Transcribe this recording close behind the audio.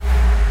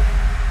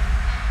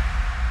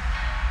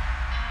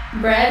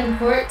Brad and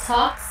Court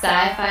talk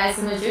sci-fi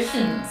and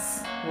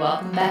magicians.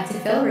 Welcome back to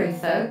Fillory,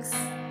 folks.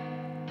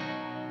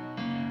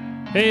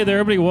 Hey there,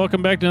 everybody.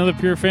 Welcome back to another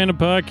Pure Fandom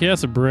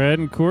podcast of Brad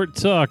and Court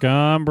Talk.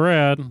 I'm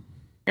Brad.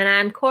 And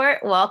I'm Court.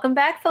 Welcome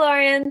back,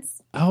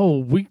 Florians. Oh,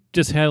 we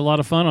just had a lot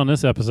of fun on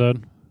this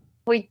episode.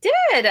 We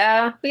did.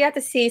 We got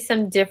to see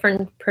some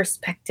different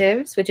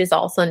perspectives, which is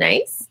also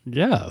nice.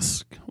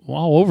 Yes.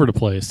 All over the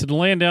place. To the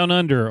land down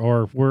under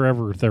or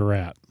wherever they're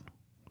at.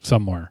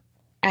 Somewhere.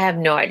 I have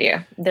no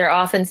idea. They're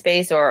off in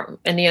space or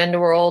in the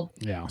underworld.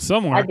 Yeah,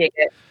 somewhere. I dig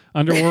it.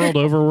 Underworld,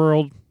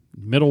 overworld,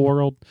 middle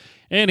world.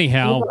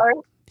 Anyhow,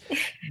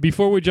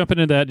 before we jump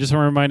into that, just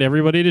want to remind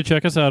everybody to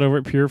check us out over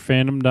at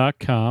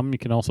purefandom.com. You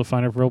can also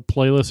find our real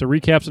playlists of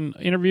recaps and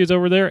interviews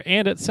over there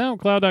and at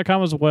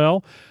soundcloud.com as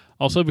well.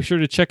 Also, be sure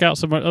to check out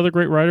some other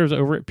great writers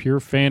over at Pure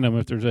Fandom.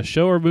 If there's a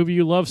show or movie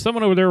you love,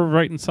 someone over there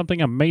writing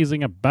something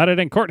amazing about it.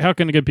 And Court, how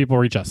can the good people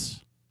reach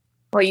us?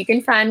 Well, you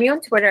can find me on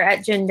Twitter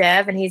at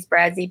JinDev, and he's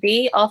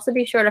BradZB. Also,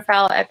 be sure to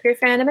follow at Pure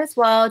Fandom as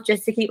well,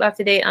 just to keep up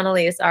to date on the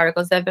latest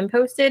articles that have been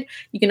posted.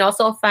 You can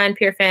also find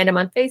Pure Fandom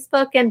on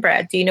Facebook. And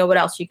Brad, do you know what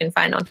else you can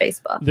find on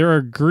Facebook? There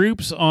are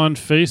groups on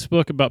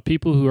Facebook about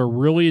people who are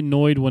really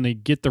annoyed when they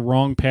get the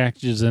wrong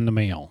packages in the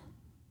mail.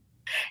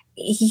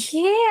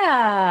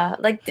 Yeah.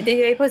 Like, do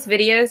they post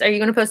videos? Are you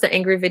going to post an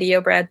angry video,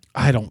 Brad?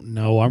 I don't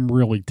know. I'm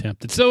really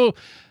tempted. So,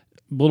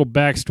 little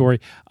backstory.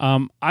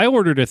 I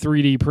ordered a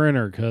 3D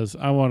printer because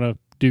I want to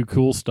do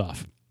cool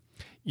stuff.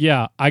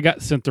 Yeah, I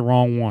got sent the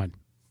wrong one.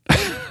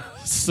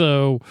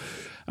 So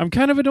I'm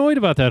kind of annoyed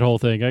about that whole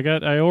thing.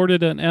 I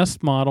ordered an S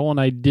model and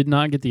I did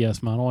not get the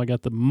S model. I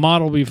got the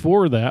model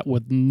before that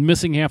with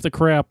missing half the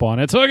crap on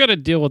it. So I got to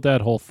deal with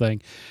that whole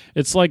thing.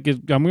 It's like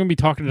I'm going to be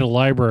talking to the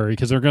library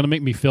because they're going to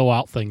make me fill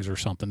out things or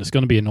something. It's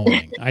going to be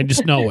annoying. I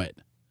just know it.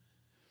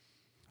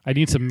 I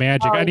need some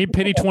magic. I need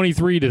Penny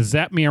 23 to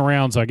zap me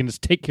around so I can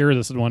just take care of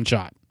this in one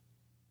shot.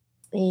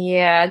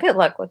 Yeah, good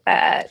luck with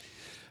that.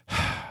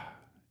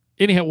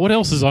 Anyhow, what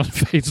else is on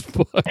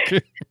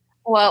Facebook?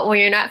 Well, when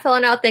you're not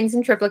filling out things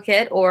in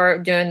triplicate or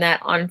doing that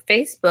on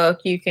Facebook,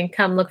 you can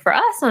come look for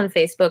us on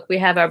Facebook. We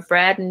have our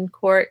Brad and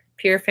Court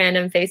Pure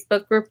Fandom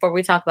Facebook group where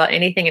we talk about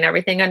anything and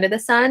everything under the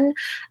sun.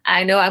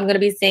 I know I'm going to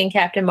be seeing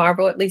Captain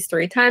Marvel at least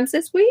 3 times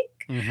this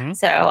week. Mm-hmm.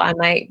 So I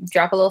might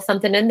drop a little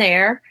something in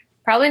there.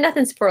 Probably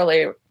nothing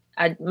spoilery.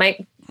 I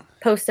might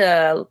post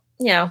a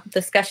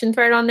discussion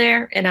thread on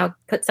there, and I'll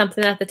put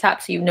something at the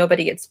top so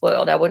nobody gets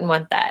spoiled. I wouldn't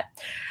want that.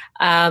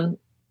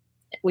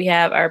 We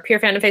have our Pure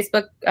Fandom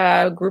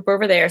Facebook group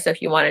over there, so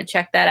if you want to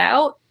check that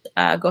out,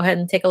 go ahead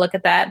and take a look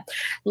at that.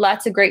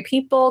 Lots of great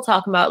people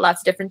talking about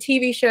lots of different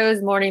TV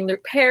shows. Morning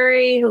Luke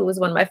Perry, who was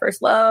one of my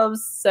first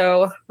loves.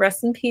 So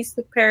rest in peace,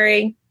 Luke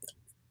Perry.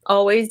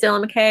 Always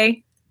Dylan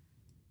McKay.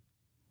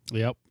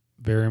 Yep,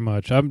 very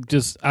much. I'm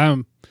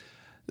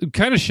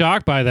kind of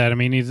shocked by that. I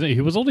mean, he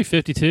was only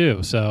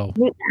 52, so.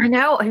 I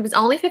know. He was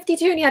only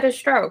 52 and he had a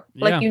stroke.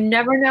 Yeah. Like, you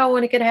never know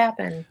when it could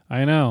happen.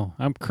 I know.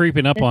 I'm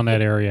creeping up on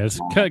that area. It's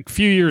a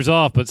few years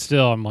off, but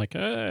still, I'm like,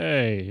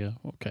 hey,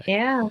 okay.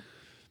 Yeah.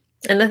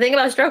 And the thing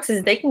about strokes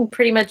is they can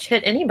pretty much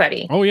hit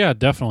anybody. Oh, yeah,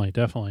 definitely.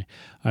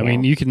 I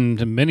mean, you can,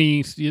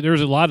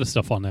 there's a lot of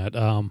stuff on that.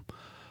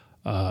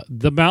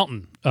 The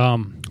Mountain,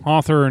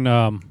 author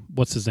and,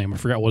 what's his name? I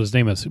forgot what his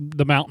name is.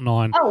 The Mountain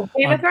on... Oh,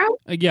 Game of Thrones?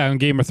 Yeah, on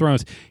Game of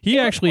Thrones. He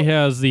actually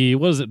has the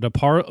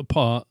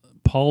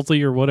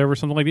palsy or whatever,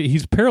 something like that.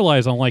 He's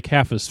paralyzed on like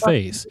half his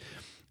face.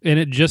 And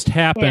it just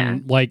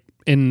happened like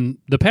in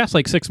the past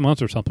like 6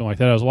 months or something like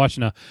that. I was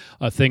watching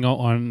a thing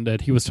on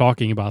that he was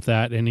talking about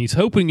that, and he's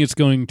hoping it's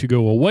going to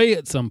go away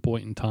at some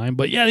point in time.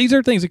 But yeah, these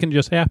are things that can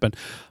just happen.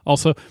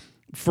 Also,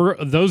 for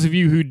those of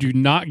you who do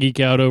not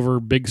geek out over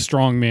big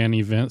strongman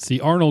events,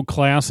 the Arnold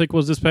Classic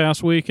was this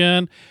past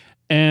weekend.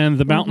 And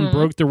the Mountain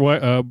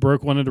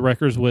broke one of the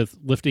records with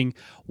lifting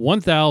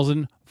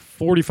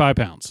 1,045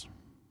 pounds.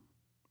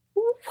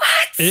 What?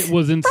 It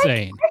was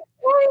insane.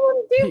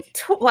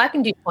 I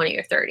can do 20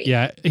 or 30.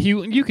 Yeah,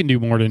 you can do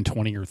more than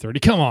 20 or 30.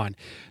 Come on.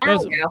 I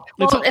don't know.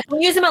 Well, if I'm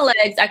using my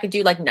legs, I could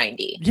do like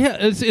 90. Yeah,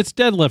 it's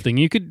deadlifting.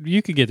 You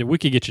could get there. We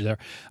could get you there.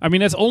 I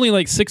mean, that's only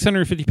like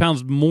 650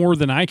 pounds more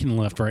than I can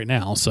lift right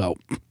now. So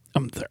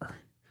I'm there.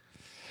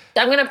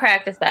 I'm going to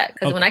practice that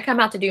because when I come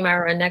out to do my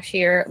run next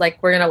year,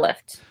 like we're going to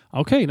lift.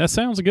 Okay, that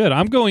sounds good.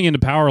 I'm going into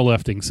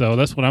powerlifting, so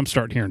that's what I'm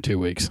starting here in 2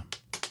 weeks.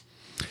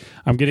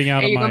 I'm getting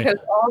out of my... You're going to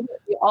post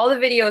all the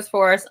videos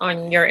for us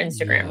on your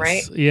Instagram,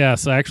 right?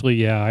 Yes, actually,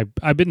 yeah.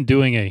 I've been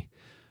doing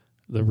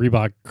the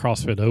Reebok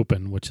CrossFit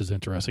Open, which is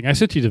interesting. I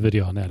sent you the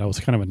video on that. I was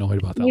kind of annoyed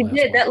about that. You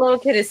did. That little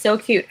kid is so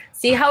cute.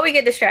 See how we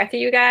get distracted,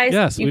 you guys?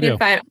 Yes, you can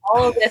find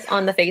all of this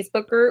on the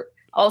Facebook group.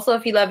 Also,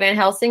 if you love Van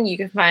Helsing, you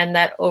can find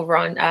that over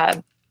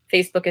on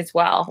Facebook as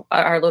well,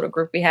 our little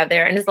group we have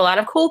there. And there's a lot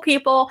of cool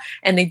people,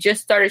 and they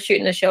just started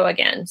shooting the show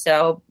again.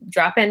 So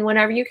drop in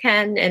whenever you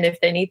can. And if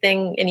any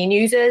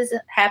news is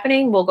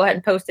happening, we'll go ahead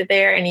and post it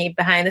there. Any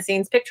behind the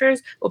scenes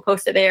pictures, we'll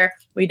post it there.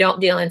 We don't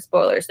deal in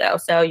spoilers though,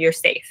 so you're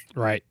safe.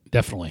 Right.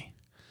 Definitely.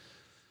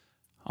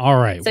 All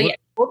right. So yeah,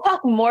 we'll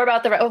talk more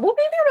about we'll maybe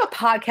do a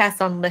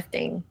podcast on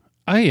lifting.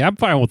 Hey, I'm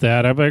fine with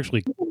that. I've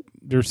actually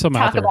There's some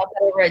out Talk there. about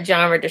that over at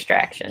Genre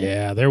Distraction.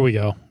 Yeah, there we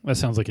go. That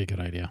sounds like a good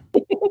idea.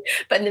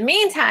 But in the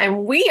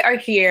meantime, we are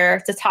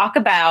here to talk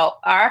about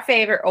our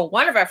favorite, or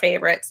one of our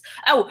favorites.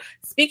 Oh,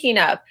 speaking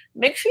of,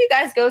 make sure you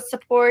guys go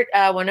support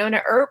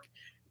Wynonna Earp.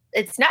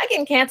 It's not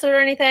getting canceled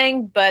or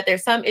anything, but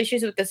there's some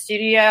issues with the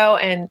studio,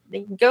 and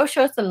go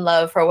show some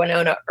love for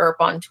Wynonna Earp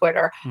on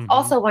Twitter. Mhm.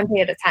 Also, one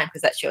day at a time,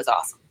 because that show is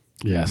awesome.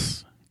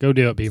 Yes. Go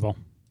do it, people.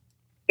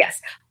 Yes.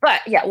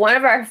 But yeah, one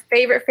of our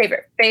favorite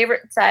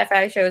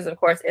sci-fi shows, of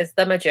course, is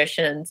The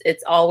Magicians.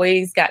 It's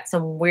always got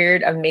some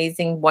weird,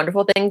 amazing,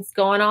 wonderful things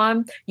going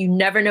on. You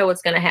never know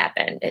what's going to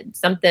happen.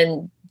 It's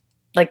something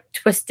like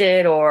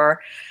twisted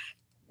or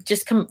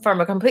just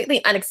from a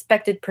completely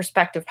unexpected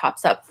perspective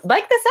pops up,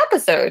 like this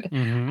episode.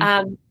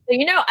 Mhm.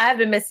 So, I've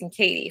been missing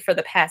Katie for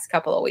the past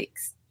couple of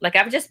weeks. Like,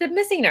 I've just been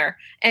missing her.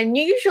 And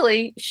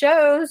usually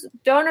shows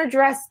don't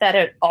address that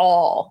at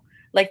all.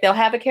 Like, they'll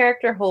have a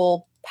character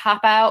who'll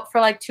pop out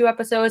for like 2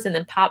 episodes and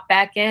then pop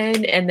back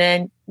in, and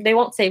then they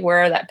won't say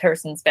where that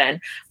person's been.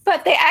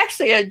 But they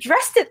actually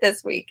addressed it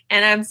this week,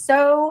 and I'm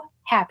so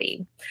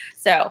happy.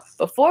 So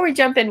before we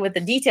jump in with the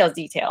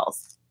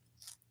details,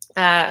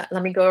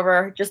 let me go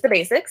over just the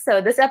basics. So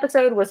this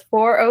episode was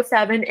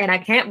 407, and I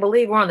can't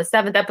believe we're on the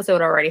 7th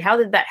episode already. How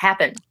did that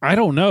happen? I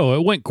don't know.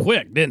 It went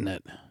quick, didn't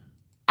it?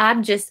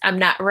 I'm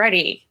not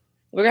ready.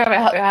 We're going to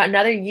have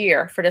another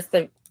year for this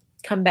to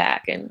come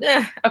back. And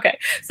okay.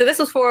 So this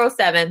was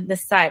 407, The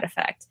Side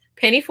Effect.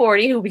 Penny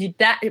 40, who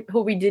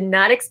we did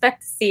not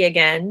expect to see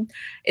again,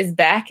 is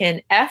back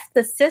in F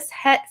the Cis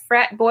Het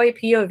Frat Boy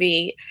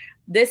POV.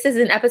 This is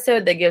an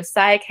episode that gives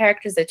side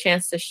characters a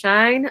chance to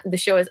shine. The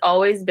show has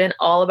always been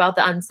all about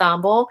the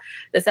ensemble.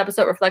 This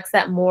episode reflects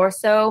that more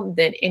so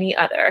than any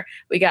other.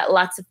 We got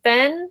lots of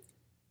Fen.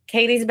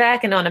 Katie's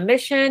back and on a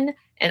mission.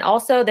 And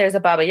also there's a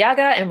Baba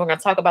Yaga, and we're going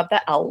to talk about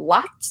that a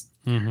lot.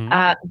 Mm-hmm.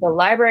 The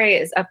library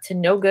is up to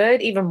no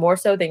good, even more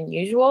so than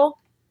usual.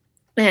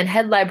 And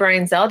head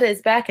librarian Zelda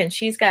is back, and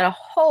she's got a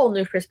whole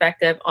new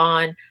perspective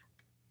on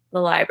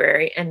the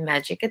library and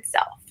magic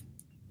itself.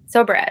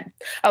 So, Brad.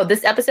 Oh,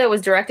 this episode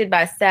was directed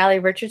by Sally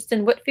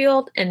Richardson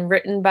Whitfield and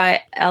written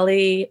by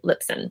Ellie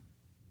Lipson.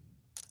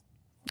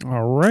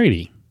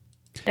 Alrighty.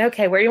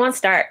 Okay, where do you want to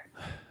start?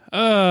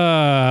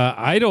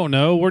 I don't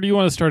know. Where do you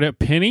want to start at?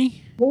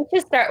 Penny? We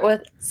should start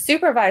with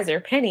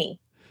Supervisor Penny.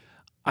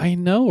 I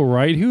know,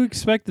 right? Who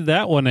expected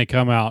that one to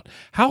come out?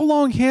 How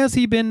long has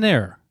he been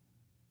there?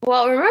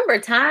 Well, remember,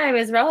 time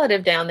is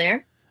relative down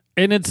there.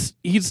 And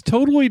he's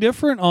totally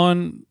different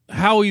on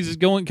how he's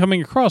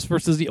coming across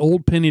versus the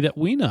old Penny that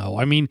we know.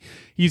 I mean,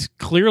 he's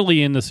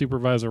clearly in the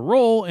supervisor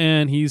role,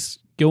 and he's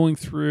going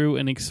through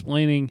and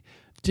explaining,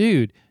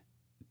 dude,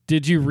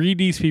 did you read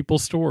these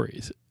people's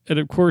stories? And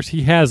of course,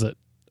 he hasn't.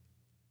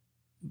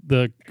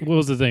 What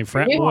was his name?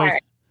 Frat boy? Hire.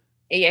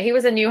 Yeah, he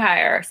was a new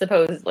hire,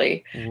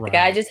 supposedly. Right. The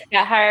guy just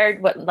got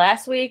hired,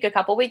 last week, a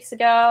couple weeks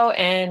ago,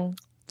 and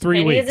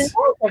 3 weeks. Penny is in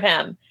charge of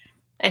him.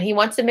 And he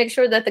wants to make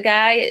sure that the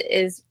guy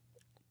is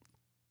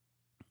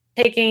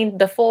taking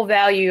the full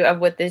value of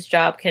what this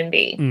job can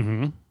be.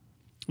 Mm-hmm.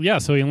 Yeah,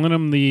 so he lent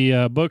him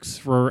the books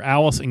for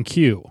Alice and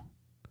Q.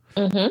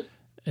 Mm-hmm.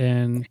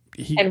 And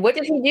what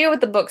did he do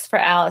with the books for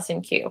Alice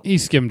and Q? he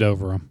skimmed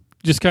over them.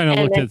 Just kind of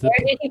And looked then at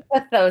where did he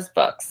put those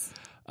books?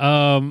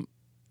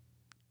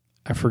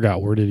 I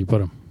forgot. Where did he put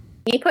them?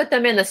 He put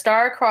them in the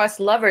Star-Crossed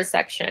Lovers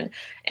section,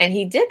 and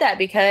he did that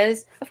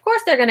because, of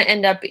course, they're going to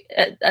end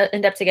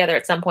up together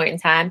at some point in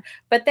time.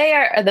 But they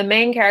are the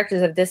main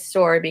characters of this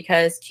story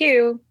because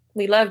Q,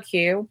 we love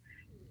Q.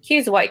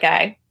 Q's a white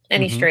guy,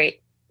 and he's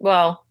straight.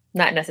 Well,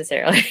 not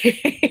necessarily.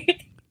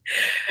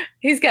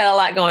 He's got a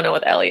lot going on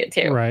with Elliot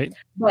too, Right.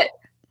 But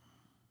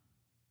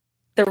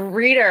the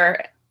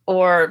reader,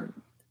 or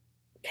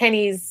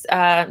Penny's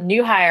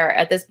new hire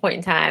at this point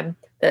in time,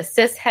 the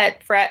cis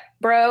het frat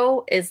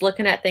bro, is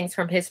looking at things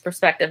from his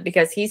perspective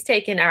because he's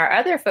taken our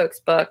other folks'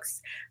 books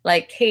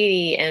like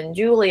Katie and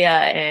Julia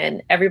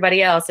and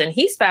everybody else, and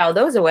he's filed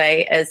those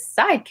away as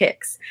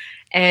sidekicks.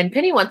 And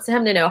Penny wants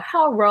him to know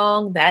how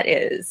wrong that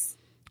is.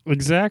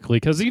 Exactly.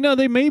 Because,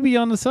 they may be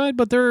on the side,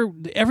 but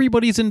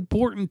everybody's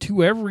important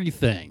to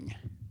everything.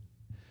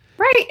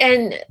 Right.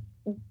 And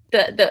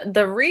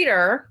the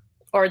reader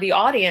or the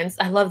audience,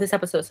 I love this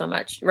episode so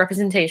much.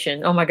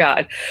 Representation. Oh my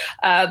God.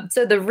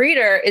 So the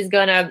reader is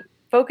going to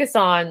focus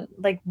on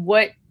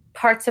what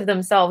parts of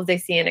themselves they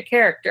see in a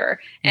character.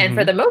 And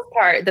for the most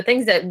part, the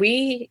things that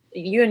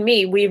you and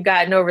me, we've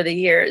gotten over the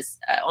years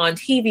on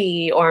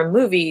TV or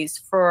movies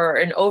for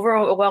an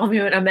overwhelming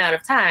amount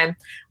of time,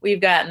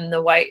 we've gotten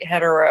the white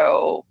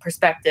hetero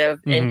perspective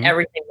in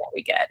everything that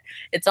we get.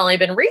 It's only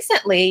been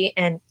recently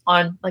and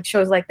on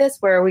shows like this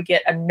where we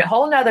get a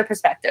whole nother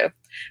perspective,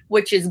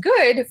 which is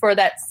good for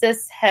that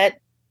cis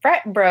het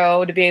frat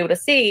bro to be able to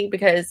see,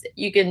 because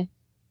you can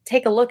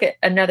take a look at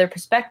another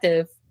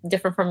perspective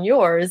different from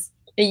yours,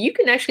 and you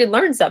can actually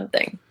learn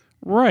something.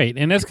 Right.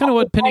 And that's kind of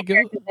what Penny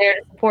goes. There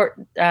to support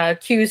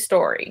Q's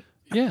story.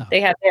 Yeah.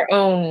 They have their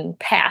own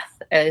path,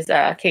 as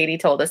Katie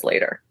told us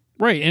later.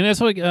 Right, and that's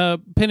what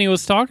Penny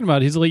was talking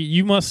about. He's like,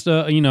 you must,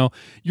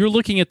 you're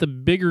looking at the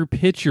bigger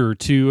picture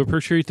to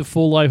appreciate the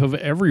full life of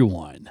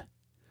everyone.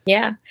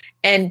 Yeah.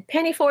 And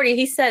Penny 40,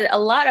 he said a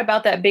lot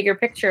about that bigger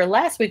picture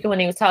last week when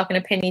he was talking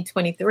to Penny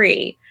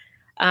 23.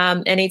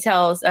 And he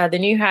tells the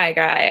new high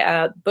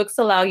guy, books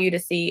allow you to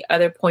see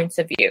other points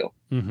of view.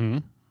 Mm-hmm.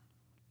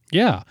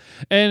 Yeah.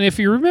 And if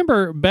you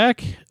remember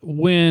back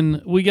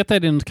when we get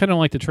that in kind of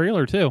like the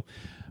trailer too,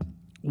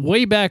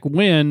 way back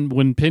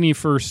when Penny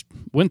first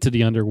went to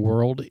the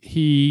underworld,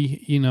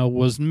 he,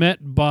 was met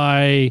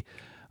by,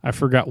 I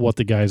forgot what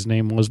the guy's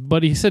name was,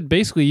 but he said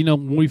basically,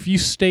 if you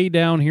stay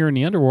down here in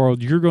the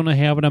underworld, you're going to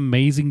have an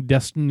amazing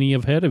destiny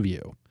ahead of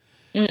you.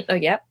 Oh,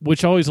 yeah.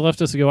 Which always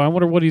left us to go, I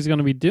wonder what he's going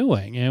to be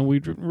doing. And we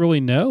didn't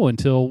really know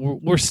until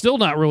we're still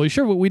not really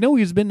sure, but we know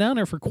he's been down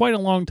there for quite a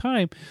long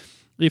time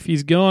if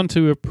he's going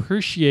to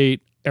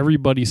appreciate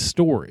everybody's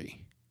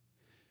story.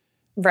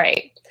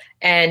 Right.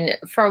 And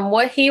from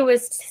what he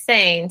was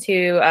saying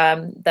to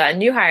the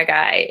new hire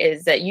guy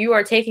is that you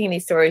are taking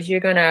these stories, you're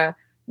going to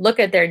look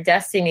at their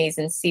destinies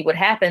and see what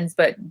happens,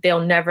 but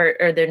they're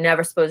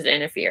never supposed to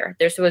interfere.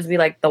 They're supposed to be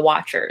like the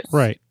watchers.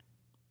 Right.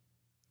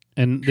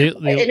 And and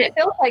it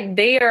feels like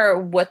they are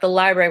what the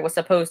library was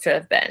supposed to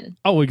have been.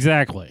 Oh,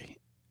 exactly.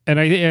 And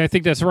I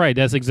think that's right.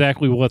 That's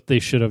exactly what they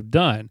should have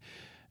done.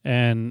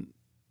 And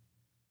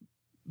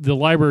the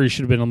library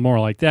should have been more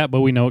like that,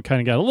 but we know it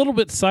kind of got a little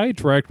bit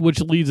sidetracked, which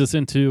leads us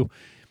into,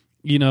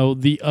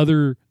 the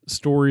other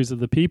stories of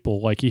the people.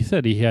 Like he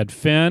said, he had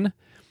Finn,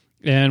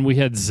 and we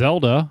had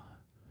Zelda,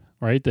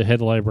 right, the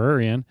head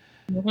librarian,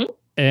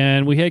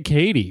 and we had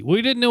Katie.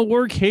 We didn't know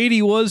where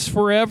Katie was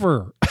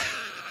forever.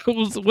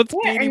 What's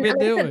Katie been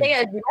doing? They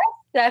addressed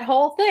that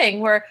whole thing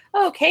where,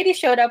 Katie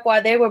showed up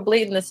while they were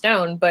bleeding the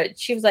stone, but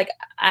she was like,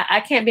 I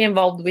can't be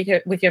involved with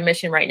your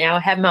mission right now. I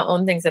have my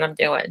own things that I'm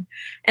doing.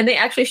 And they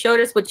actually showed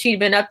us what she'd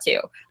been up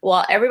to.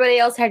 While everybody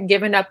else had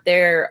given up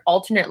their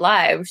alternate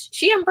lives,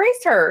 she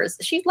embraced hers.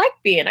 She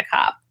liked being a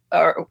cop,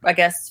 or I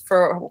guess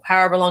for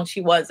however long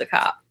she was a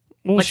cop.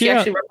 Well, but she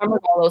actually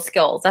remembered all those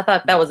skills. I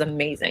thought that was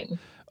amazing.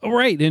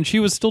 Right, and she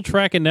was still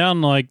tracking down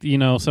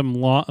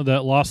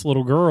that lost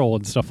little girl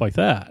and stuff like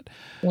that.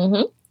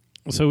 Mm-hmm.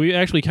 So we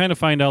actually kind of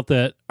find out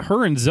that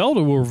her and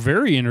Zelda were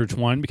very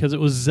intertwined because it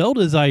was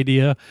Zelda's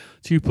idea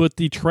to put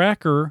the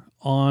tracker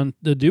on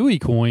the Dewey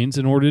coins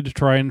in order to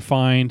try and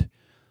find,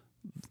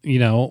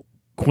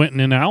 Quentin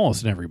and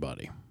Alice and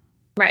everybody.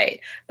 Right,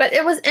 but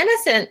it was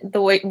innocent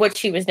the way what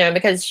she was doing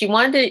because she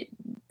wanted to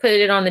put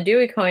it on the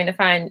Dewey coin to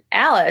find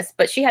Alice,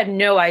 but she had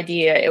no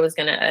idea it was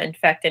going to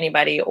infect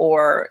anybody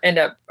or end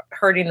up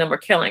hurting them or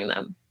killing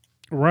them.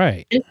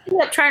 Right. And she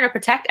ended up trying to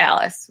protect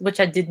Alice, which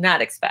I did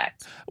not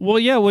expect. Well,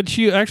 yeah, when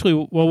she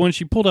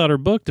pulled out her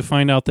book to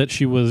find out that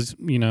she was,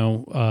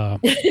 out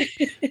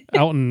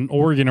in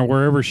Oregon or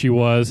wherever she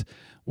was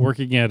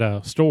working at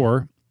a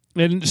store,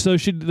 and so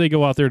they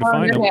go out there to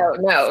find her.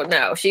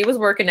 No. She was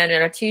working at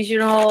an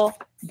artisanal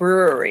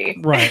brewery.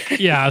 Right.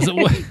 Yeah.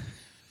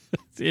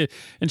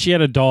 And she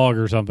had a dog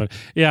or something.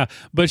 Yeah.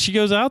 But she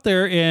goes out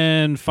there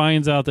and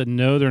finds out that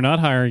no, they're not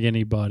hiring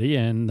anybody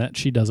and that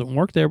she doesn't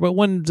work there. But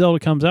when Zelda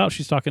comes out,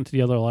 she's talking to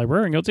the other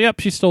librarian and goes, yep,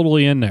 she's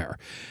totally in there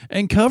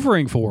and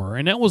covering for her.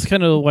 And that was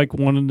kind of like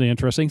one of the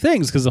interesting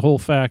things because the whole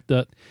fact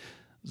that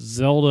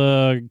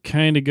Zelda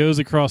kind of goes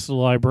across the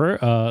library,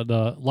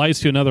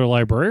 lies to another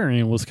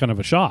librarian was kind of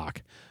a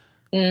shock.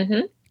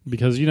 Mm-hmm.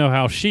 Because you know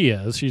how she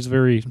is. She's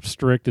very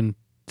strict and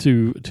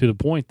to the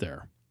point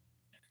there.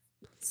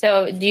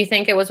 So do you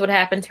think it was what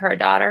happened to her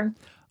daughter?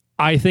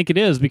 I think it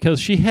is because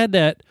she had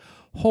that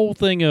whole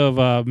thing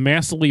of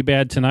massively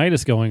bad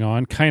tinnitus going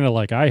on, kind of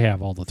like I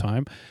have all the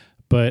time,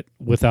 but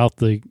without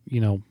the,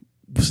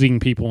 seeing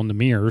people in the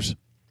mirrors.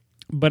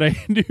 But I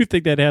do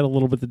think that had a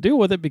little bit to do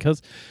with it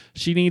because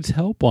she needs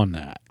help on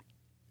that.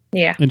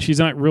 Yeah. And she's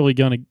not really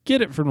going to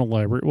get it from the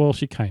library. Well,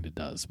 she kind of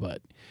does,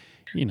 but,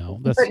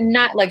 that's... But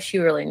not like she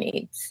really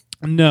needs.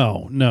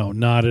 No,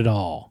 not at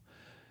all.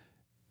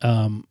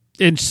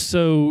 And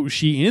so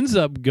she ends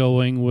up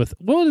going with,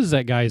 what is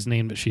that guy's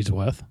name that she's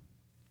with?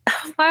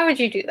 Why would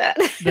you do that?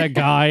 That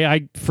guy,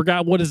 I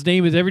forgot what his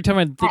name is. Every time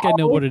I think I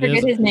know what it is. I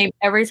forget his name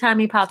every time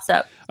he pops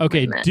up.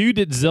 Okay, dude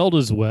that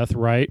Zelda's with,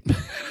 right?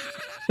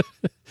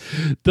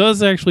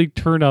 Does actually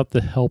turn out to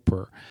help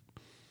her.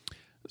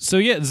 So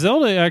yeah,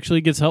 Zelda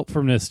actually gets help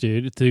from this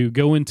dude to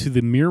go into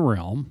the mirror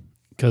realm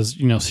because,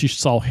 she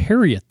saw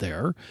Harriet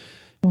there.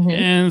 Mm-hmm.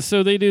 And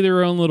so they do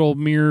their own little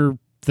mirror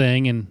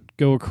thing and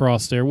go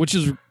across there, which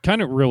is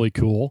kind of really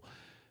cool.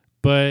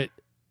 But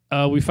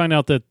we find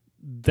out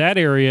that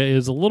area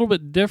is a little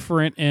bit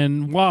different.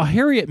 And while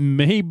Harriet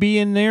may be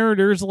in there,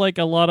 there's like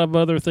a lot of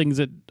other things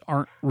that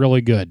aren't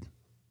really good.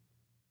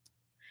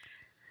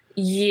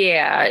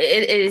 Yeah,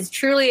 it is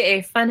truly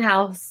a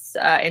funhouse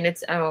in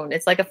its own.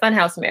 It's like a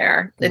funhouse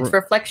mirror. It's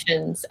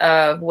reflections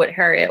of what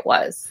Harriet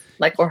was,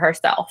 like for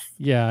herself.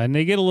 Yeah, and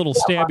they get a little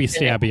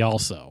stabby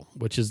also,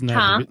 which is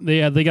never.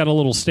 They got a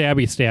little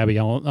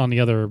stabby on the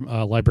other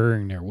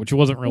librarian there, which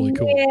wasn't really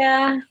cool.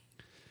 Yeah,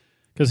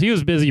 because he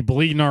was busy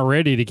bleeding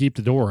already to keep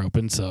the door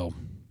open. So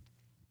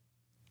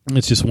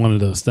It's just one of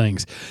those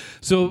things.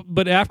 So,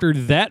 but after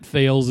that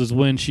fails is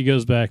when she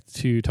goes back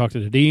to talk to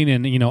the dean,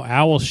 and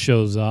Alice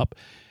shows up,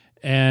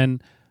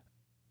 and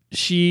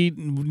she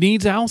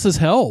needs Alice's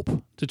help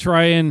to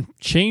try and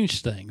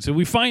change things. And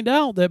we find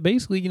out that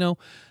basically,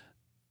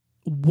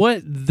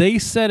 what they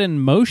set in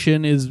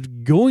motion is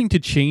going to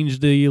change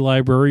the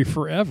library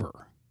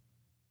forever.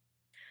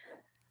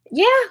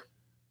 Yeah.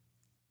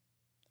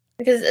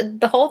 Because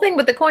the whole thing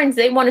with the coins,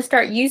 they want to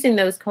start using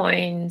those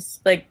coins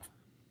like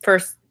for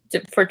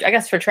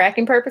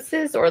tracking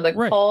purposes or the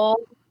call.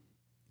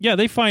 Yeah,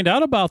 they find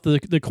out about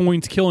the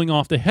coins killing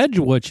off the hedge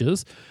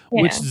witches,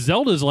 which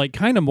Zelda's like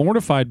kind of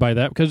mortified by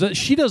that because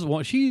she doesn't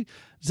want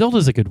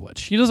Zelda's a good witch.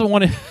 She doesn't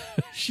want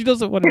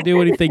to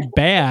do anything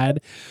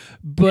bad.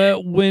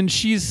 But when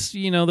she's,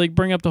 they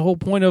bring up the whole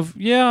point of,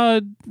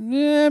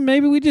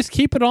 maybe we just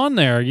keep it on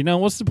there.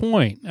 What's the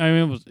point? I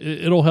mean,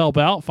 it'll help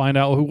out, find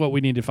out what we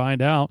need to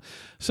find out.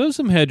 So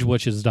some hedge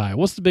witches die.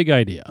 What's the big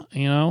idea,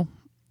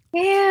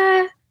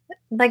 Yeah,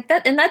 like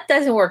that. And that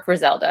doesn't work for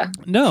Zelda.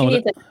 No. She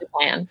needs a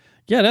plan.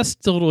 Yeah, that's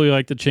totally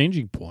like the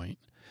changing point.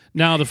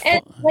 Now,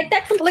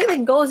 that completely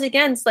goes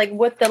against like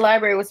what the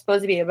library was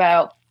supposed to be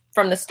about.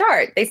 From the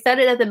start, they said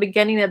it at the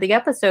beginning of the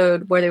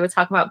episode where they were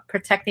talking about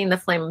protecting the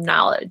flame of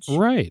knowledge.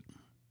 Right.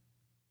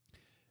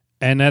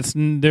 And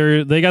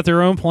they got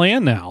their own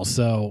plan now.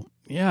 So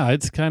yeah,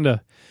 it's come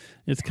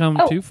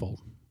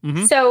twofold.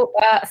 Mm-hmm. So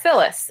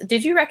Phyllis,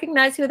 did you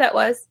recognize who that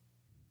was?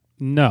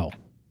 No.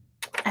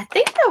 I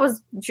think that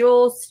was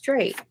Joel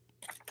Straight.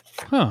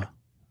 Huh.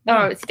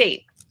 No,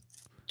 State.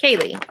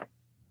 Kaylee.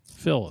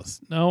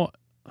 Phyllis. No.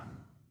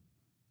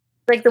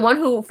 Like the one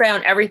who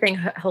found everything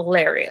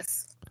hilarious.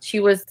 She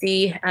was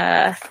the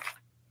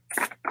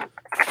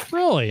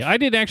Really? I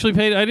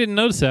didn't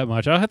notice that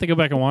much. I'll have to go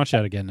back and watch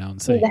that again now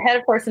and see. The head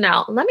of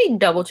personnel. Let me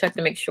double check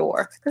to make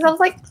sure. Because I was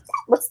like,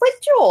 looks like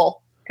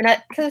Joel. And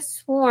I could have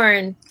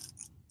sworn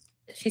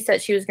she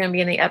said she was going to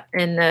be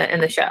in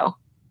the show.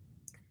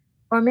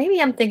 Or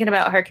maybe I'm thinking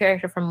about her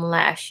character from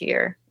last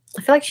year.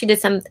 I feel like she did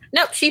some.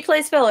 Nope, she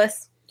plays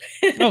Phyllis.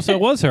 Oh, so it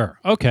was her.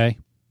 Okay.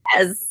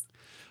 Yes.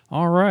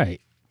 All right.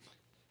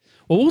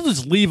 Well, we'll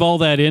just leave all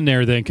that in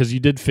there then because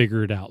you did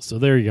figure it out. So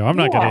there you go. I'm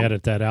not going to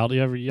edit that out.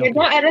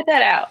 Don't edit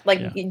that out.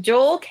 Like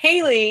Joel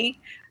Kaylee,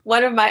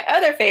 one of my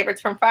other favorites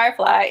from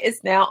Firefly,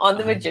 is now on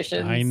The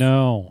Magicians. I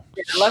know.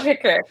 I love her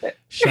character.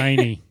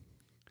 Shiny.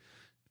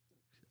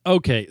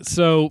 Okay,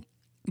 so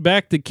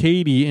back to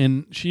Katie,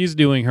 and she's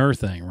doing her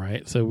thing,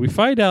 right? So we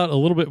find out a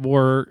little bit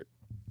more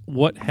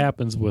what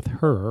happens with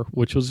her,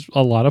 which was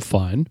a lot of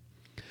fun.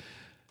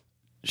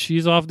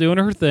 She's off doing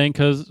her thing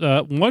because,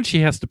 one, she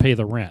has to pay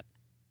the rent.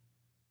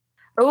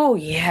 Oh,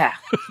 yeah.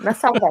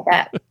 Let's talk about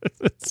that.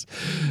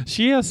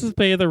 She has to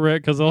pay the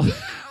rent because all of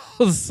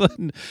a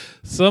sudden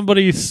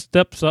somebody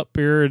steps up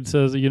here and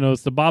says,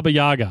 it's the Baba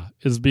Yaga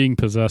is being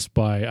possessed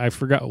by, I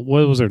forgot,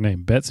 what was her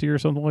name? Betsy or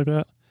something like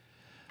that?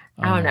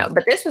 I don't know.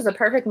 But this was a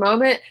perfect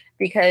moment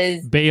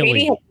because Bailey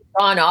Katie had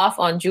gone off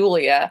on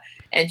Julia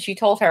and she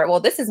told her, well,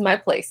 this is my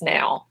place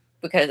now.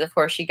 Because, of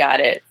course, she got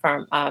it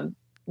from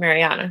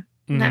Mariana.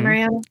 Isn't that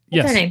Mariana?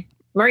 What's her name?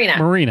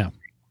 Marina.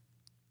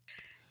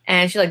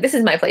 And she's like, this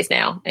is my place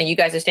now. And you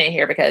guys are staying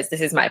here because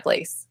this is my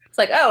place. It's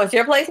like, oh, it's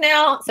your place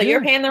now? So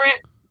you're paying the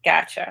rent?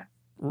 Gotcha.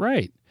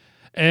 Right.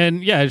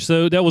 And yeah,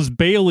 so that was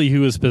Bailey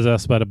who was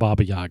possessed by the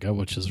Baba Yaga,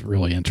 which is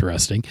really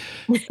interesting.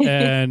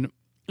 And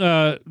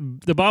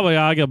the Baba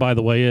Yaga, by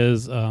the way,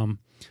 is a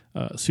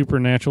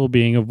supernatural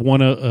being of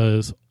one of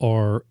us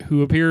or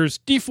who appears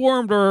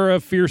deformed or a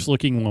fierce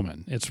looking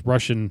woman. It's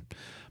Russian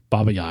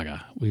Baba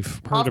Yaga.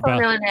 We've heard also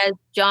about known as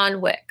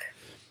John Wick.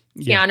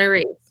 Keanu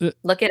Reeves.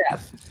 Look it up.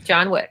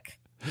 John Wick.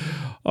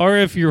 Or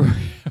if you're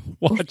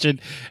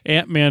watching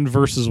Ant-Man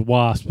versus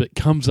Wasp, it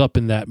comes up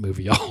in that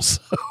movie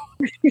also.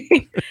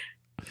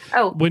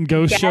 When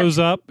Ghost shows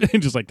up,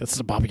 and just like, this is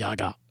a Baba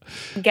Yaga.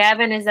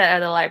 Gavin is the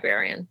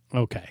librarian.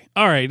 Okay.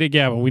 All right,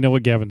 Gavin. We know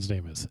what Gavin's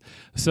name is.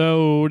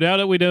 So now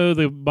that we know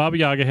the Baba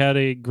Yaga had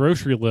a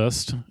grocery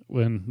list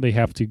when they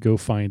have to go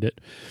find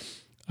it.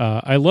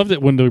 I loved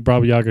it when the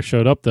Baba Yaga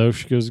showed up, though.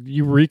 She goes,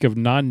 you reek of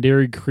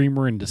non-dairy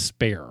creamer and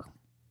despair.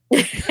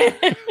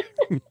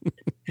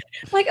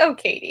 Like, oh,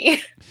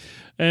 Katie.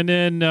 And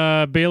then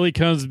Bailey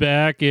comes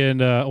back, and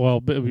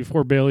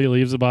before Bailey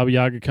leaves, the Baba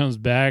Yaga comes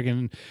back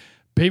and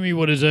pay me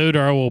what is owed,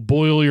 or I will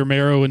boil your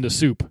marrow into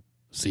soup.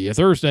 See you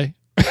Thursday.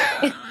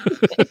 All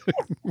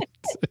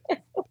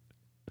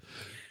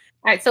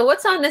right, so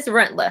what's on this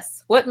rent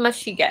list? What must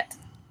she get?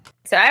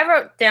 So I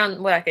wrote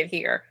down what I could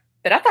hear,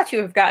 but I thought you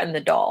would have gotten the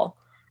doll.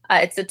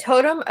 It's a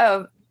totem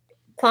of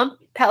plump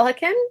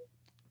pelican.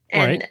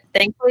 And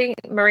thankfully,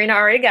 Marina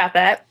already got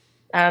that.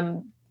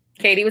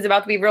 Katie was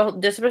about to be real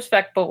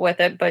disrespectful with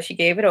it, but she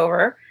gave it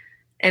over.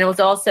 And it was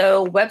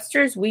also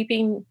Webster's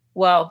Weeping.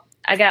 Well,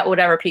 I got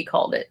whatever Pete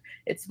called it.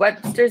 It's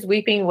Webster's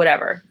Weeping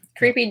whatever.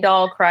 Creepy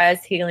doll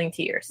cries healing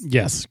tears.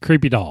 Yes,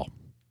 creepy doll.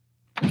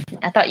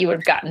 I thought you would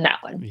have gotten that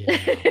one.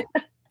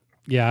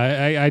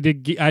 Yeah, I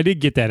did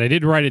get that. I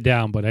didn't write it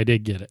down, but I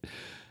did get it.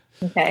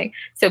 Okay.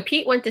 So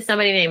Pete went to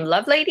somebody named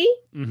Love Lady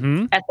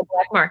at the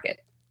black market.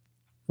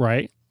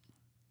 Right.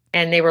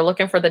 And they were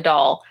looking for the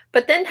doll.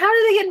 But then how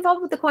did they get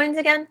involved with the coins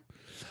again?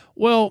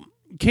 Well,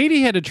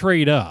 Katie had to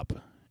trade up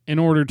in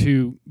order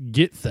to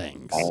get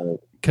things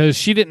because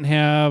she didn't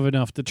have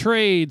enough to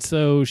trade.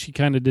 So she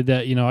kind of did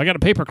that. I got a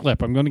paper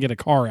clip. I'm going to get a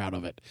car out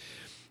of it,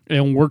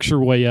 and works her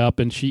way up.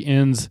 And she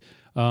ends,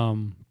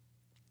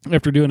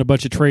 after doing a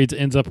bunch of trades,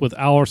 ends up with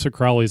Aleister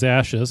Crowley's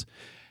ashes.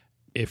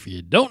 If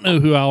you don't know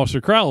who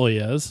Aleister Crowley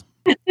is,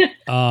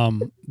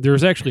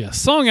 there's actually a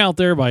song out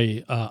there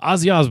by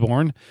Ozzy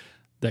Osbourne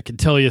that can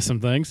tell you some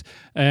things.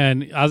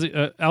 And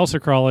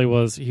Aleister Crowley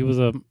was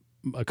a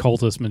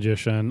occultist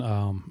magician,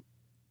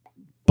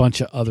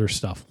 bunch of other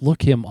stuff.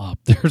 Look him up.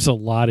 There's a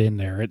lot in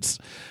there. It's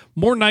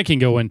more than I can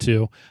go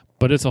into,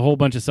 but it's a whole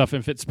bunch of stuff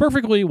and fits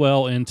perfectly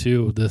well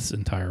into this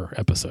entire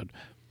episode.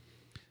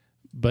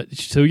 But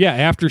so yeah,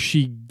 after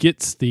she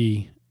gets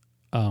the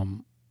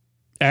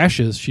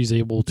ashes, she's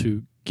able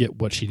to get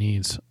what she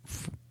needs,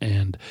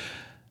 and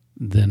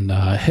then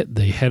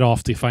they head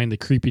off to find the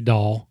creepy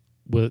doll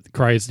with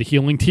cries the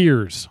healing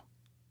tears.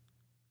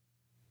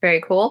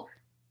 Very cool.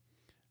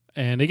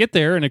 And they get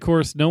there, and of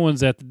course, no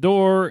one's at the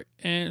door,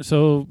 and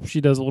so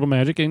she does a little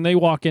magic, and they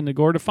walk in the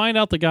door to find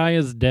out the guy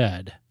is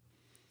dead.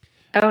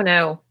 Oh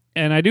no!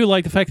 And I do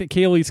like the fact that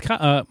Katie's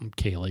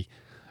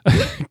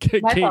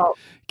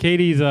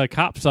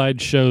cop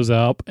side shows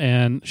up,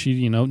 and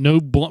she, no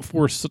blunt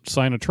force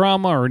sign of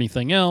trauma or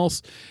anything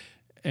else,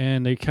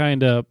 and they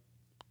kind of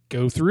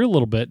go through a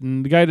little bit,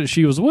 and the guy that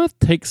she was with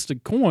takes the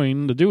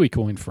Dewey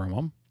coin from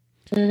him,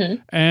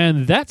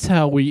 and that's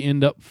how we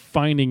end up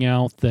finding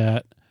out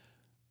that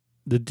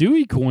the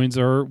Dewey coins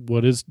are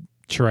what is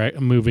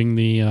moving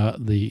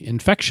the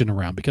infection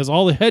around, because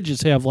all the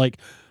hedges have like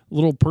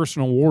little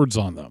personal wards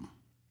on them.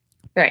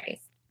 Right.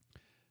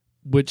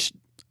 Which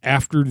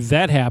after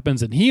that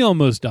happens and he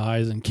almost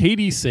dies and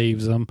Katie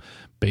saves him,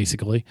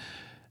 basically,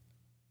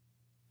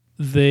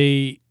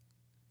 she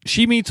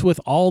meets with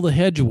all the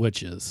hedge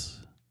witches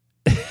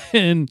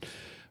and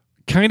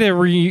kind of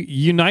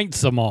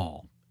reunites them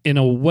all in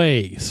a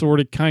way, sort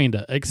of, kind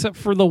of, except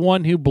for the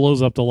one who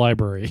blows up the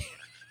library.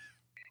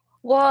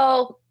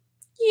 Well,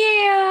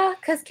 yeah,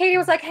 because Katie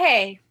was like,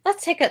 "Hey,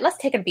 let's take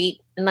a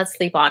beat and let's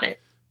sleep on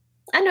it.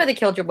 I know they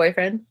killed your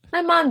boyfriend.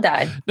 My mom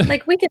died.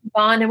 Like, we can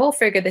bond and we'll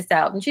figure this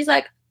out." And she's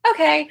like,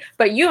 "Okay,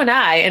 but you and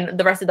I and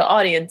the rest of the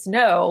audience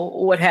know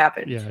what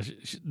happened." Yeah,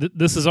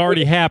 this has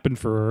already happened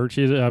for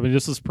her.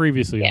 This was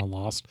previously on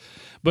Lost,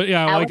 but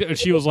yeah, I liked it.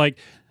 She was like,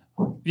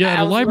 "Yeah,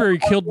 the library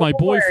killed my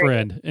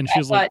boyfriend," and she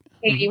was like,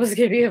 Katie was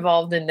going to be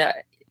involved in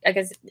that. I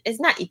guess it's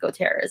not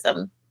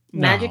eco-terrorism.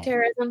 Magic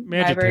terrorism?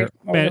 Magic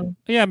terrorism.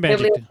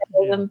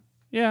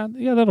 Yeah,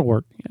 that'll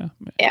work.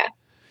 Yeah.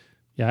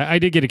 Yeah, I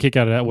did get a kick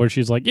out of that where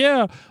she's like,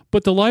 "Yeah,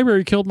 but the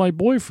library killed my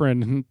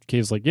boyfriend." And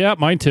Kate's like, "Yeah,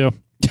 mine too."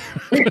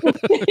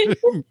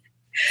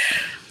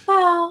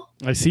 Oh,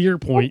 I see your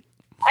point.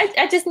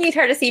 I just need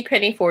her to see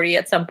Penny 40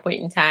 at some point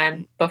in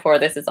time before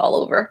this is all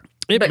over.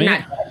 I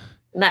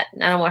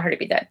don't want her to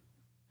be dead.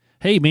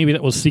 Hey, maybe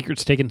that was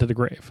secrets taken to the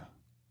grave.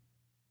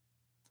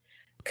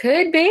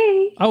 Could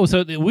be. Oh,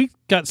 so we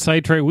got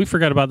sidetracked. We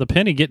forgot about the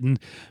Penny getting...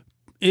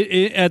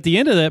 at the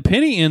end of that,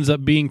 Penny ends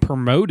up being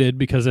promoted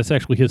because that's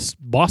actually his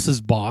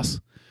boss's boss,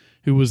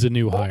 who was a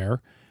new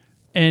hire.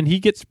 And he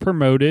gets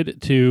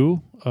promoted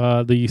to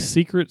the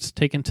secrets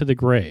taken to the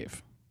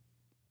grave.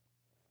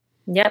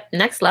 Yep,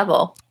 next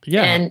level.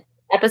 Yeah. And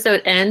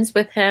episode ends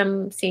with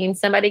him seeing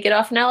somebody get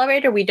off an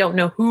elevator. We don't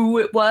know who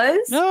it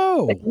was.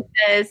 No. But he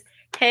says,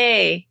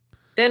 "Hey,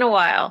 been a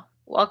while.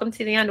 Welcome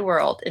to the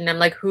underworld." And I'm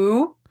like,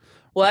 "Who?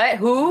 What?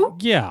 Who?"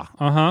 Yeah.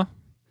 Uh-huh.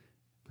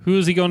 Who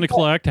is he going to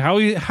collect? How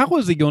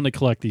is he going to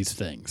collect these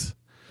things?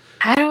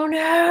 I don't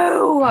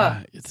know.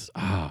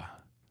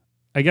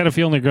 I got a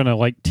feeling they're going to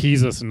like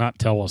tease us and not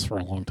tell us for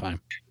a long time.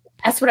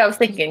 That's what I was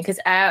thinking, because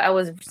I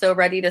was so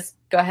ready to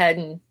go ahead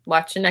and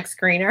watch the next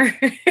screener.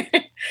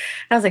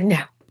 I was like,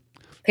 no,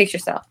 pace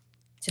yourself.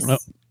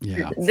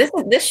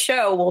 This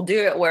show will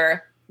do it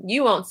where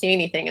you won't see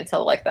anything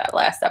until like that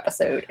last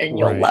episode, and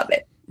you'll love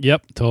it.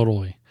 Yep,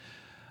 totally.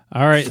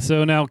 All right,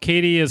 so now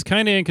Katie is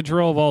kind of in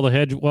control of all the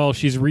hedge. Well,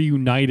 she's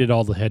reunited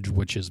all the hedge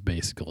witches,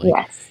 basically.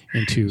 Yes.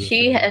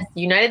 She has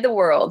united the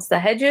worlds, the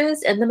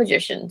hedges and the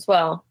magicians.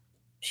 Well,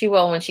 she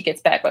will when she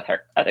gets back with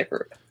her other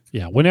group.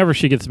 Yeah, whenever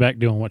she gets back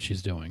doing what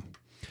she's doing.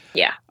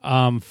 Yeah.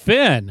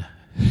 Finn.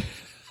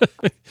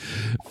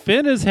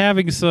 Finn is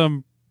having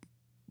some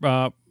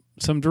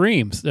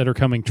dreams that are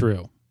coming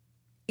true.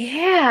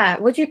 Yeah.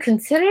 Would you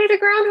consider it a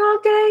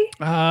Groundhog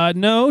Day?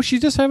 No,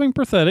 she's just having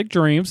pathetic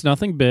dreams.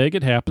 Nothing big.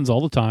 It happens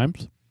all the time.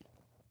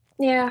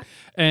 Yeah.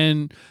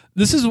 And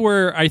this is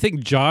where I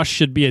think Josh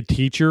should be a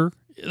teacher.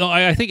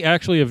 I think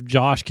actually if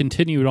Josh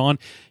continued on,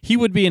 he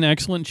would be an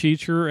excellent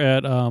teacher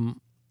at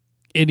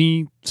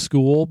any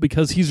school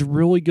because he's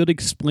really good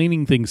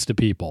explaining things to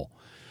people.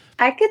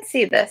 I could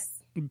see this.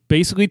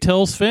 Basically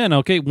tells Finn,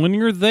 okay, when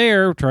you're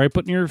there, try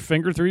putting your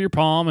finger through your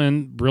palm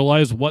and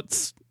realize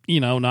what's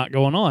not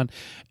going on.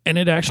 And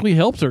it actually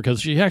helps her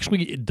because she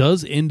actually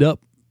does end up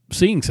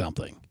seeing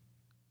something.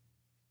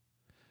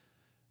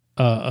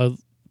 A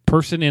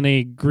person in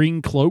a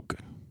green cloak.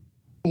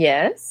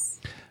 Yes.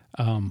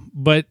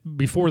 But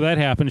before that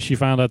happened, she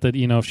found out that,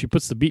 if she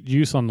puts the beet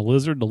juice on the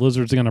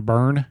lizard's going to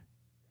burn.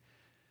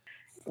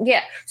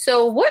 Yeah.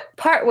 So what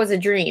part was a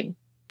dream?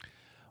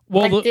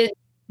 Well,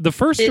 the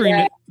first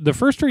dream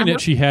that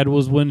she had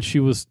was when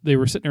they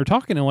were sitting there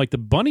talking, and like the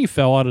bunny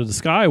fell out of the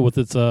sky with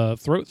its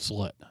throat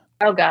slit.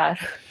 Oh God.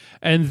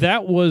 And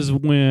that was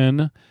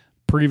when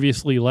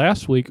previously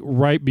last week,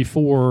 right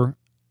before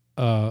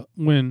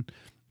when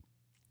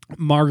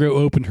Margot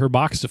opened her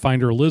box to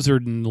find her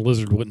lizard, and the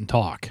lizard wouldn't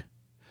talk.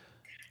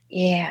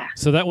 Yeah.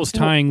 So that was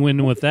tying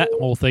in with that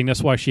whole thing.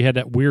 That's why she had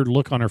that weird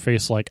look on her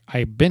face like,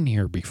 I've been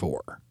here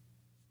before.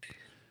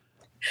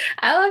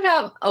 I love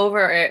how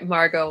over it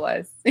Margot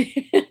was.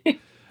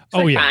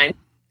 Oh, yeah. Fine.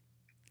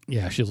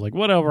 Yeah, she's like,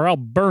 whatever, I'll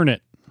burn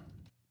it.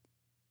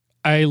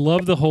 I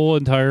love the whole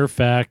entire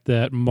fact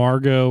that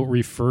Margot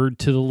referred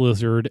to the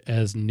lizard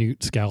as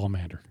Newt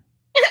Scamander.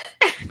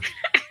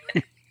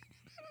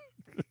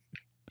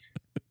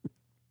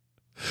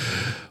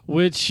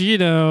 Which,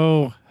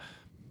 Harry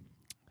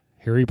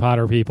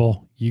Potter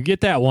people, you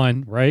get that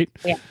one, right?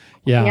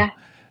 Yeah.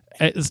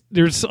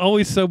 There's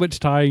always so much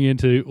tying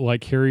into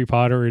like Harry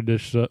Potter in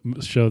this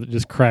show that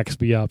just cracks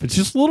me up. It's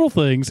just little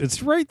things.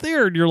 It's right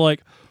there, and you're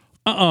like,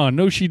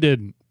 no, she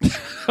didn't.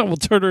 I will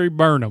totally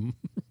burn them.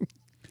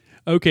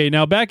 Okay,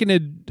 now back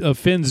into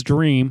Finn's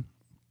dream,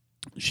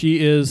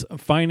 she is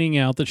finding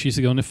out that she's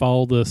going to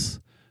follow this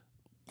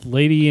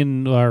lady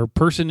or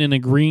person in a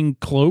green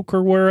cloak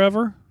or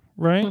wherever,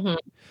 right? Mm-hmm.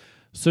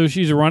 So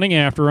she's running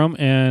after him,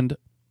 and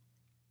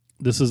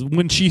this is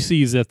when she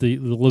sees that the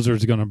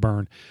lizard's going to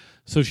burn.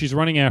 So she's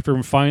running after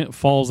him,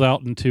 falls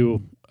out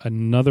into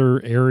another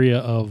area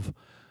of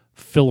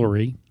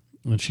Fillory,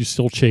 and she's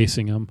still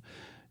chasing him.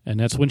 And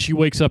that's when she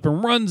wakes up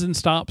and runs and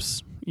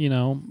stops,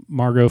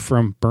 Margot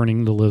from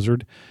burning the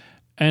lizard.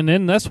 And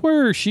then that's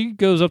where she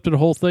goes up to the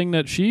whole thing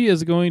that she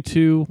is going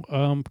to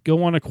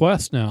go on a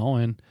quest now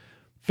and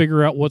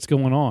figure out what's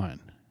going on.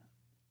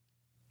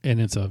 And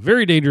it's a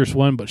very dangerous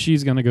one, but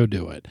she's going to go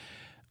do it.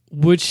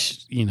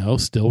 Which,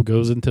 still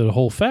goes into the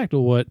whole fact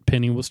of what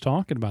Penny was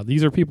talking about.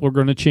 These are people who are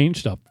going to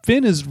change stuff.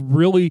 Finn has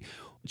really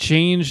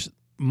changed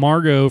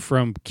Margot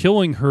from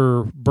killing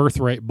her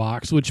birthright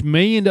box, which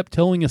may end up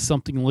telling us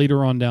something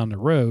later on down the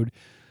road,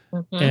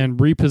 and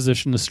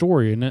reposition the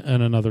story in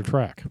another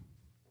track.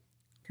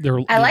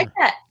 I like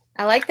that.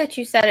 I like that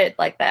you said it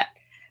like that.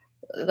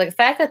 Like the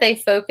fact that they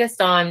focused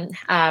on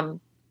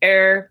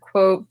air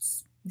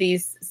quotes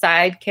these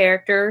side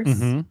characters,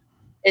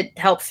 it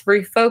helps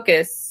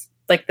refocus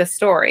like the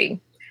story.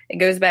 It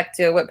goes back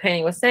to what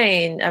Penny was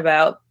saying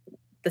about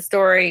the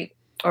story,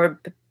 or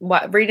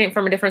reading it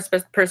from a different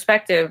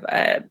perspective.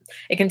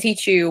 It can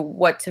teach you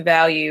what to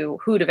value,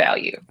 who to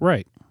value.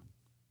 Right.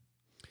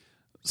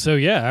 So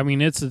yeah, I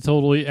mean, it's a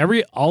totally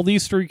all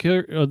these three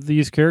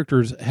these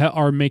characters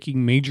are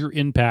making major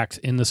impacts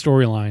in the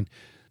storyline.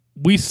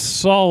 We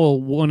saw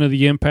one of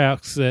the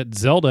impacts that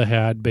Zelda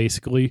had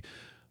basically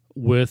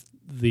with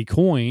the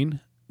coin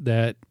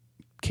that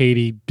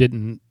Katie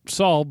didn't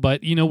solve,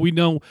 but we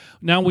know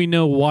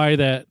why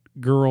that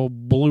girl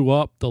blew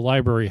up the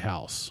library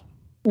house.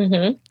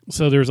 Mm-hmm.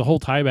 So there's a whole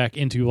tie back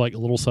into like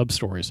little sub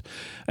stories,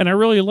 and I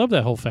really love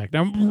that whole fact.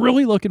 I'm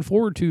really looking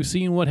forward to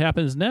seeing what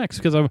happens next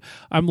because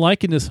I'm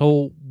liking this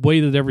whole way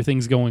that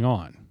everything's going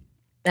on.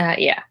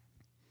 Yeah.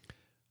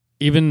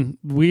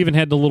 We even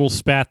had the little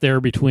spat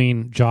there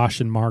between Josh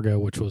and Margot,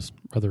 which was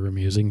rather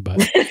amusing.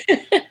 But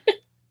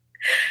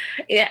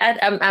yeah,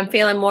 I'm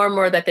feeling more and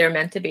more that they're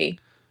meant to be.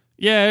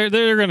 Yeah,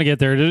 they're going to get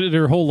there.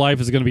 Their whole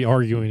life is going to be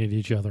arguing at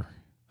each other.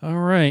 All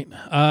right.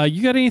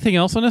 You got anything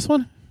else on this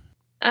one?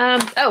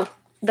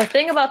 The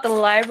thing about the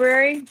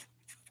library,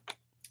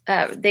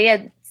 they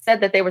had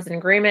said that there was an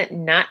agreement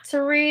not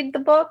to read the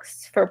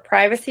books for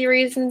privacy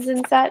reasons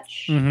and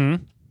such.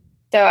 Mm-hmm.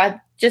 So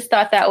I just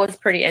thought that was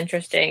pretty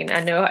interesting.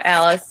 I know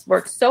Alice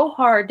worked so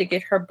hard to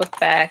get her book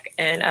back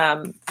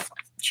and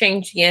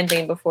change the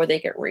ending before they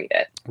could read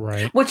it.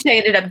 Right. Which they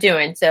ended up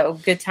doing, so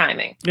good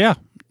timing. Yeah.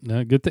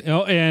 No, good thing.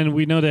 Oh, and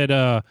we know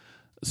that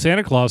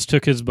Santa Claus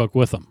took his book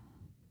with him.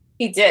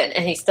 He did,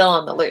 and he's still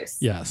on the loose.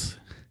 Yes.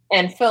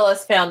 And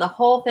Phyllis found the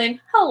whole thing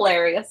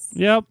hilarious.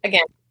 Yep.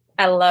 Again,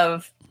 I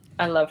love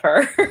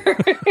her.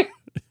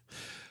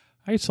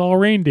 I saw a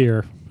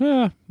reindeer.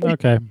 Yeah,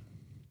 okay.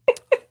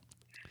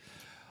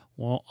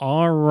 Well,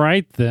 all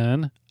right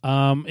then.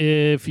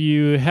 If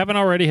you haven't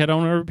already, head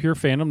on over to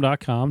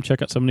purefandom.com.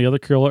 Check out some of the other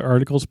killer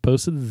articles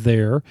posted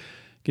there.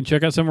 You can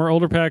check out some of our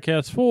older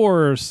podcasts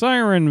for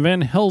Siren,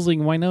 Van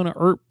Helsing, Winona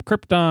Earp,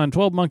 Krypton,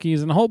 12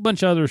 Monkeys, and a whole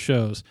bunch of other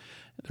shows.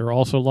 There are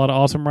also a lot of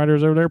awesome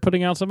writers over there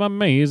putting out some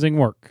amazing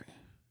work.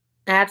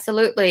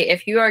 Absolutely.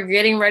 If you are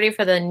getting ready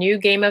for the new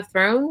Game of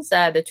Thrones,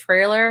 the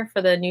trailer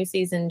for the new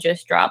season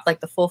just dropped, like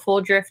the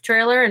full drift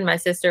trailer. And my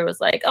sister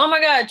was like, oh my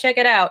God, check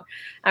it out.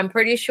 I'm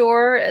pretty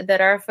sure that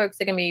our folks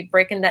are going to be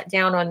breaking that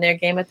down on their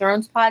Game of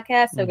Thrones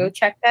podcast. So go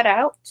check that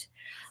out.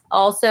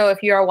 Also,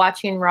 if you are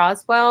watching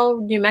Roswell,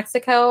 New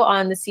Mexico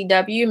on the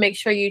CW, make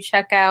sure you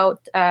check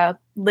out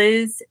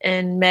Liz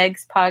and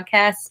Meg's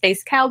podcast,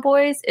 Space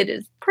Cowboys. It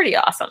is pretty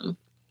awesome.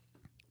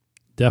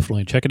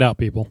 Definitely. Check it out,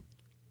 people.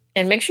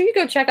 And make sure you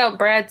go check out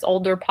Brad's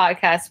older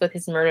podcast with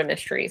his murder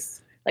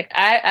mysteries. Like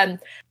I'm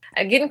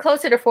getting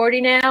closer to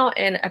 40 now,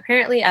 and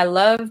apparently I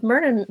love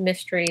murder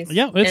mysteries.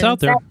 Yeah, it's out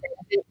there.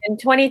 In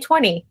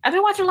 2020. I've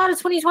been watching a lot of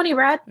 2020,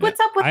 Brad. What's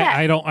up with that?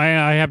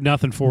 I have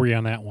nothing for you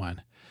on that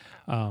one.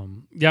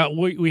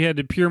 We had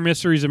the Pure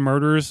Mysteries and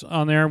Murders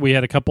on there. We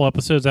had a couple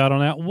episodes out on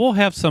that. We'll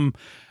have some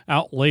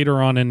out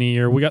later on in the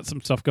year. We got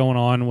some stuff going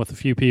on with a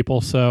few people.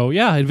 So,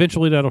 yeah,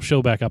 eventually that'll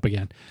show back up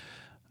again.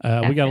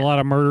 We got a lot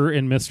of murder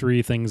and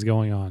mystery things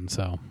going on.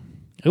 So,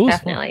 it was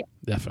definitely. Fun.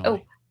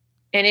 Definitely. Oh.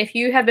 And if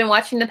you have been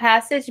watching The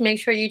Passage, make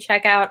sure you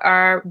check out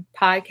our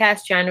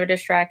podcast, Genre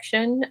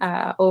Distraction,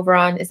 over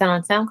on, is that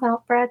on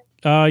SoundCloud, Brad?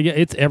 Yeah,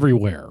 it's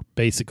everywhere,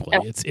 basically.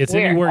 It's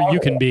anywhere you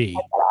can be.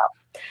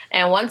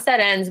 And once that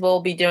ends,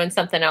 we'll be doing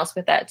something else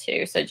with that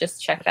too. So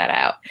just check that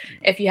out.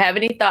 If you have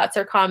any thoughts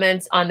or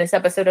comments on this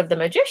episode of The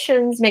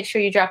Magicians, make sure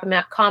you drop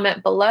a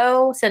comment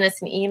below. Send us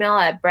an email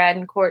at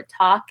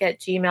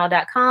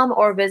bradandcourttalk@gmail.com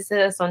or visit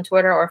us on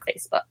Twitter or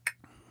Facebook.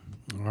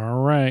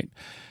 All right.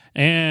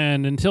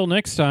 And until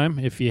next time,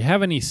 if you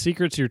have any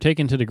secrets you're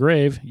taking to the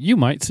grave, you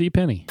might see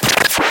Penny.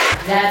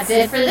 That's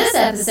it for this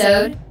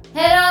episode.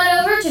 Head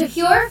on over to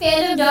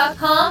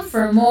purefandom.com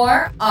for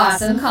more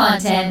awesome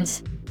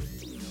content.